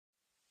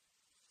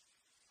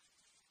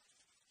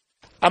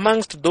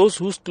Amongst those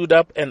who stood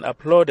up and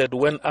applauded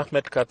when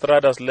Ahmed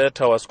Kathrada's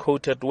letter was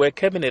quoted were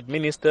cabinet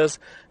ministers,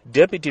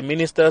 deputy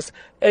ministers,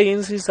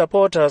 ANC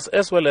supporters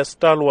as well as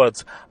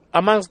stalwarts.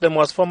 Amongst them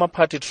was former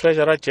party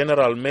treasurer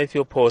General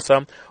Matthew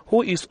Phosa,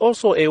 who is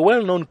also a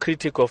well-known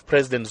critic of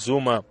President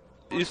Zuma.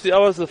 You see, I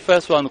was the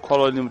first one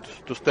calling him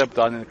to step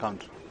down in the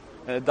country.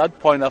 At that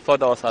point I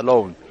thought I was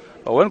alone.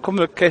 But when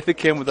Comrade Kathy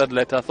came with that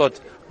letter, I thought,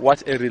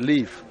 what a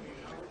relief.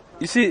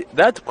 You see,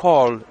 that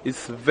call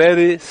is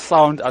very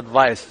sound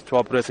advice to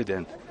our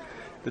president.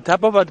 The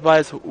type of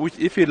advice which,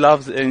 if he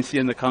loves the ANC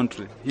in the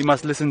country, he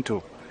must listen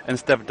to and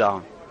step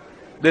down.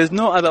 There's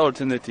no other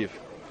alternative.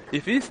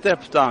 If he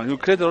steps down, he'll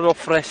create a lot of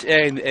fresh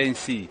air in the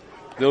ANC.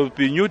 There will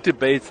be new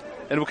debates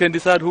and we can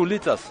decide who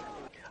leads us.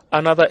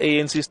 Another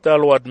ANC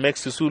stalwart,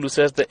 Max Sisulu,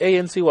 says the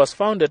ANC was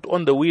founded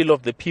on the will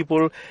of the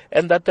people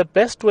and that the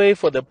best way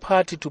for the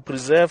party to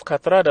preserve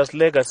Kathrada's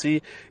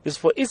legacy is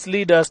for its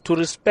leaders to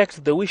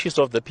respect the wishes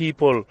of the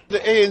people. The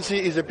ANC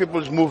is a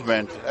people's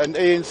movement, and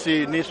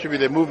ANC needs to be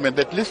the movement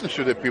that listens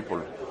to the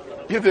people.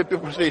 If the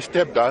people say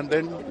step down,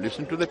 then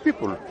listen to the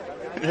people.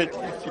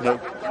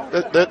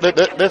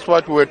 That's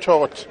what we were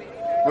taught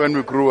when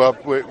we grew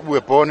up. We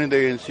were born in the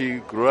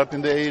ANC, grew up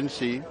in the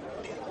ANC.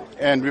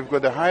 And we've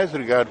got the highest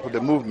regard for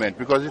the movement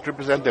because it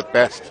represents the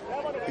best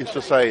in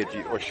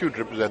society, or should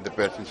represent the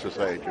best in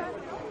society.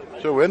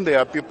 So when there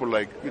are people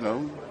like,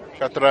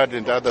 Kathrada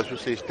and others who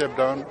say step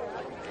down,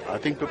 I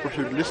think people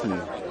should listen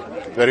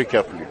very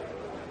carefully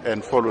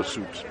and follow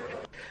suit.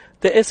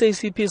 The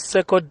SACP's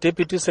second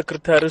Deputy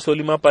Secretary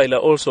Solima Paila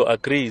also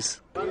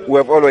agrees. We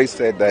have always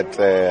said that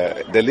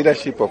the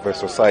leadership of a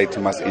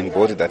society must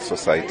embody that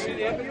society.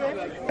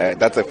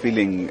 That's a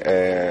feeling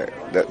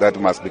that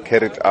must be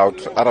carried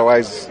out.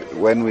 Otherwise,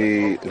 when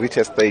we reach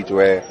a stage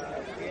where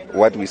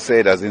what we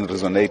say doesn't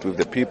resonate with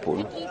the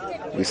people,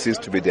 we cease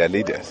to be their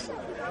leaders.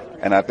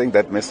 And I think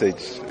that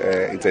message,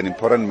 it's an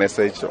important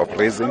message of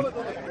raising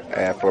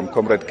from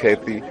Comrade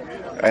Kathy.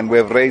 And we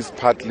have raised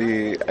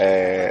partly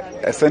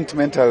a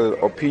sentimental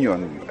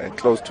opinion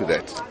close to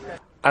that.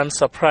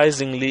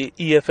 Unsurprisingly,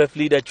 EFF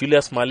leader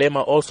Julius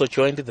Malema also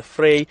joined the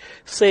fray,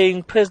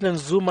 saying President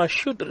Zuma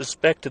should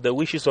respect the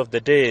wishes of the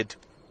dead.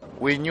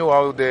 We knew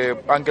how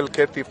the Uncle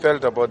Kathy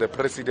felt about the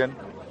president,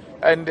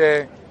 and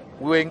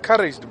we were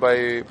encouraged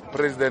by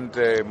President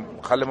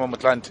Kgalema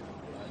Motlanthe,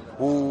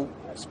 who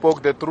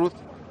spoke the truth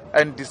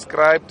and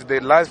described the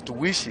last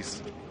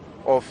wishes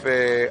of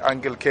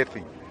Uncle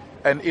Kathy.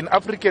 And in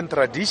African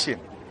tradition,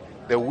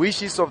 the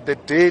wishes of the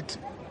dead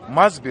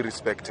must be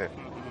respected.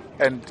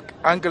 And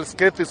Uncle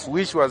Kathy's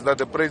wish was that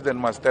the president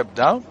must step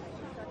down,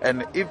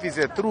 and if he's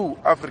a true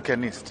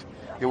Africanist,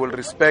 he will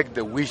respect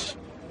the wish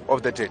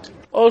of the dead.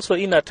 Also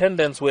in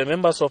attendance were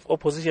members of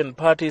opposition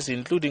parties,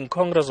 including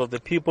Congress of the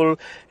People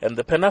and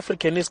the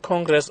Pan-Africanist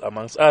Congress,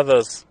 amongst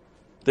others.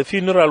 The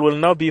funeral will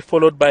now be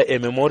followed by a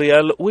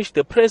memorial, which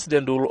the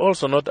president will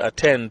also not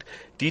attend.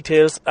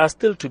 Details are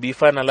still to be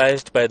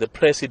finalized by the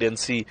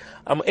presidency.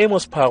 I'm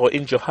Amos Paro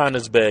in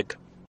Johannesburg.